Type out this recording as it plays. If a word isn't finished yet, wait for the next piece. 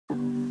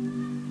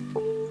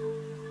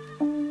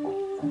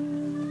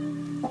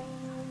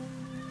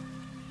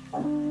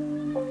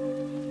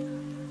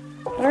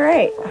All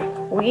right,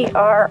 we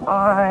are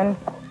on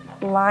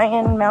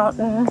Lion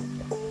Mountain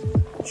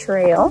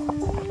Trail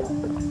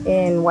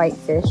in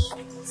Whitefish.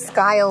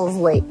 Skiles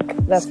Lake,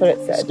 that's what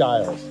it said.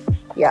 Skiles.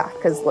 Yeah,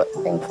 because look,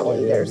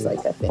 thankfully there's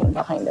like a thing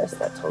behind us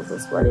that tells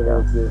us where to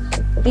go.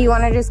 Do you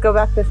want to just go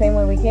back the same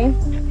way we came?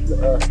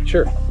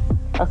 Sure.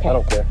 Okay. I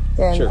don't care.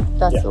 Then sure.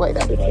 That's the way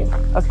that we came.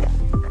 Okay.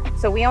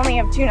 So we only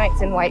have 2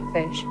 nights in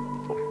Whitefish.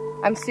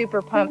 I'm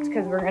super pumped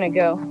because we're going to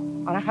go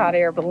on a hot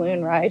air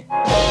balloon ride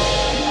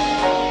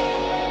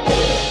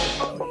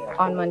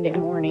on Monday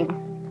morning.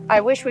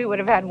 I wish we would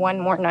have had one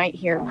more night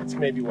here. It's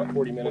maybe, what,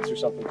 40 minutes or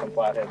something from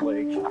Flathead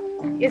Lake?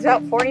 It's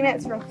about 40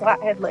 minutes from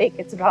Flathead Lake.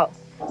 It's about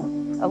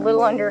a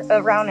little under,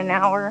 around an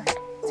hour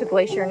to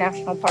Glacier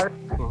National Park.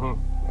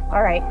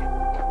 All right,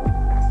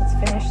 let's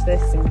finish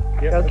this and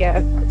go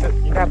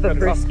grab a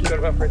brewski. Set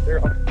it up right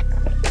there.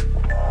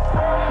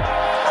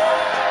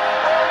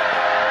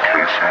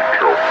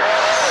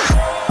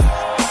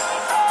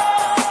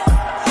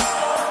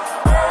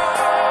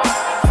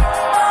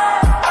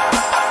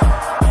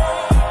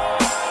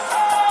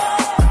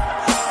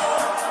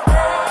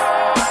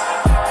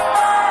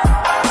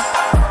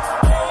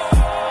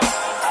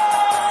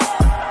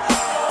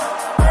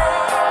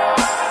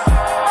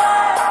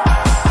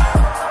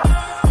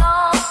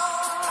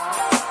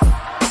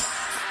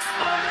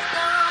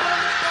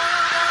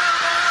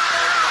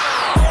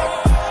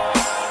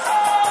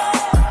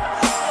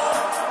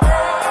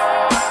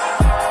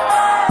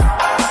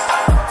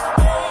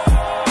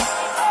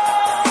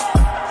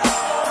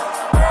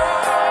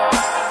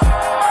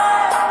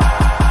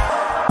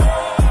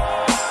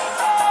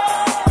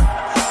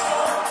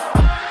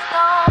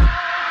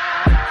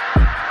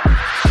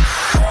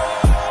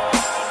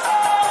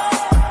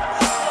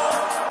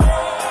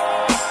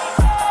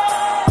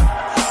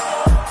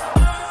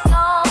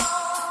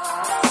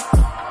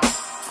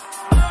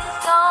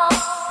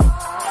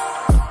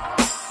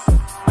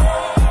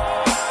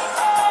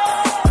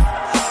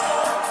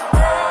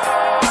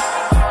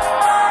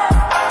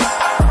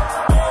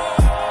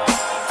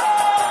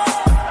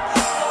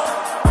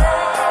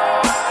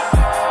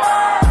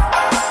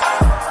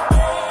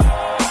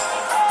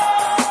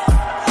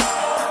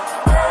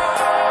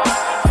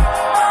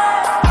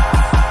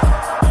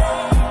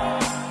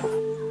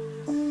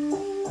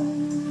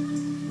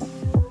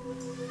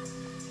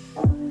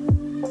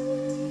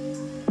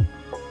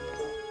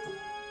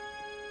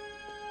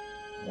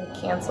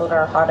 Canceled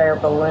our hot air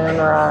balloon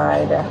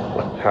ride.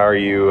 How are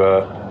you,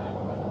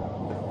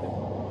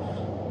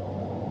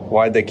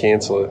 why'd they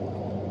cancel it?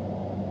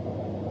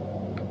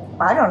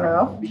 I don't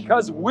know.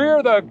 Because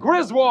we're the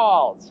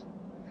Griswolds!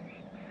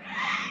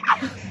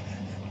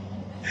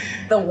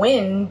 The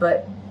wind,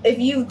 but if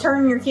you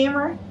turn your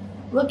camera,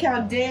 look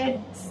how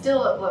dead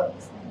still it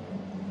looks.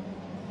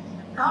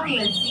 I don't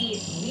even see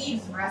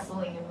leaves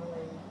rustling in the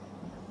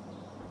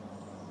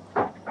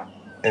wind.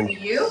 And Do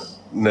you?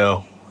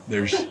 No,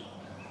 there's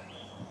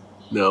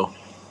no.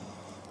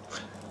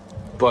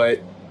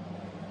 But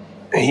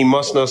he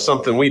must know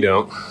something we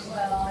don't.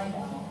 Well, I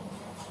know.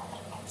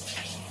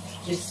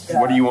 Just,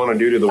 what do you want to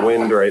do to the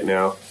wind right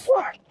now?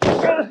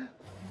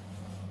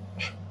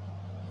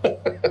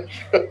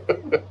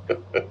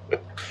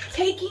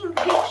 Taking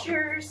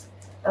pictures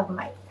of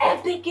my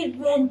epic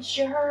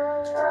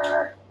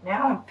adventure.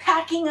 Now I'm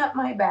packing up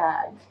my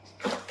bag.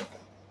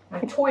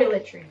 My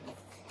toiletries.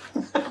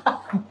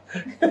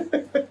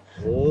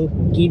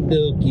 Okie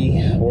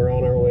dokie. We're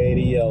on our way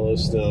to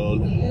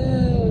Yellowstone.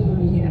 Oh,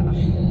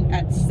 yeah.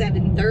 At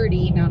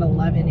 7:30, not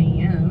 11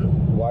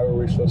 a.m. Why were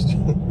we supposed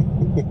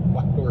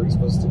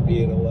to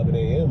be at 11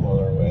 a.m. on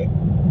our way?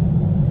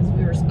 Because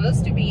we were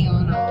supposed to be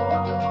on a...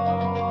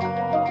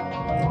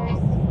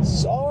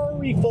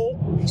 Sorry,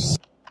 folks.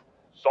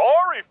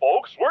 Sorry,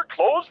 folks, we're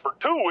closed for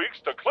 2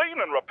 weeks to clean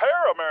and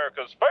repair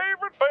America's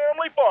favorite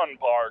family fun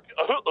park.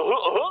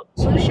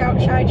 Moose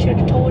outside should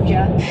have told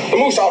ya. The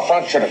moose out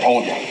front should have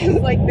told you.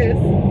 It's like this.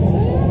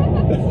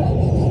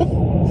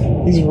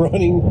 He's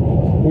running.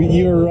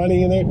 You were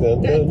running in there.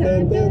 Dun, dun,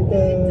 dun, dun,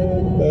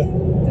 dun, dun.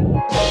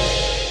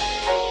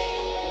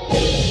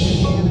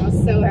 And I was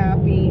so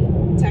happy.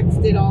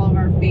 Texted all of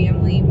our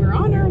family. We're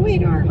on our way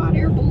to our hot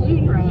air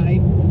balloon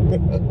ride.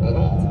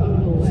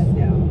 Total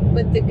letdown.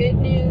 But the good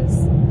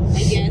news,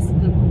 I guess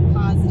the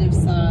positive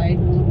side,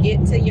 we'll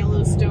get to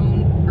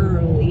Yellowstone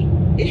early.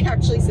 It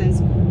actually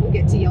says we'll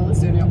get to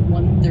Yellowstone at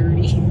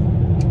 1:30.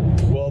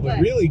 Well, the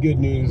really good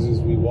news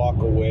is we walk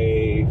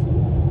away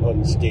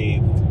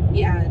unscathed.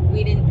 Yeah,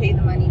 we didn't pay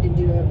the money to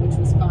do it, which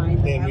was fine.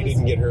 And we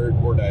didn't get hurt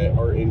or die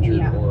or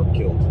injured or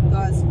killed. So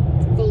I was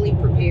fully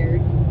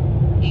prepared.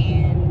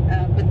 And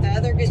but the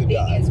other good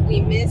thing is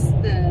we missed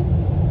the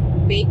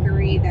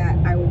bakery that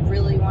I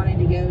really wanted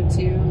to go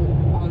to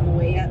on the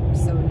way up.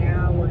 So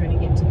now we're gonna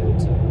get to go to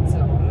it. So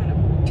I'm gonna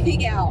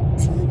pig out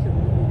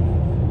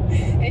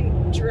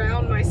and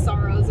drown my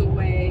sorrows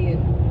away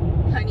and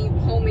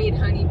homemade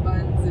honey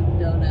buns and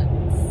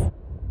donuts.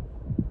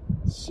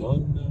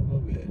 Son of a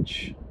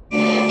bitch.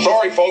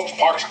 Sorry, folks,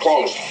 park's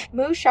closed.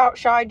 Moose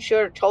outside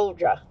should have told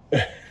ya.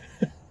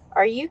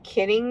 Are you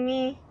kidding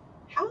me?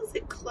 How is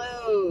it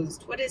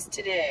closed? What is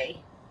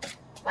today?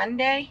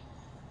 Monday?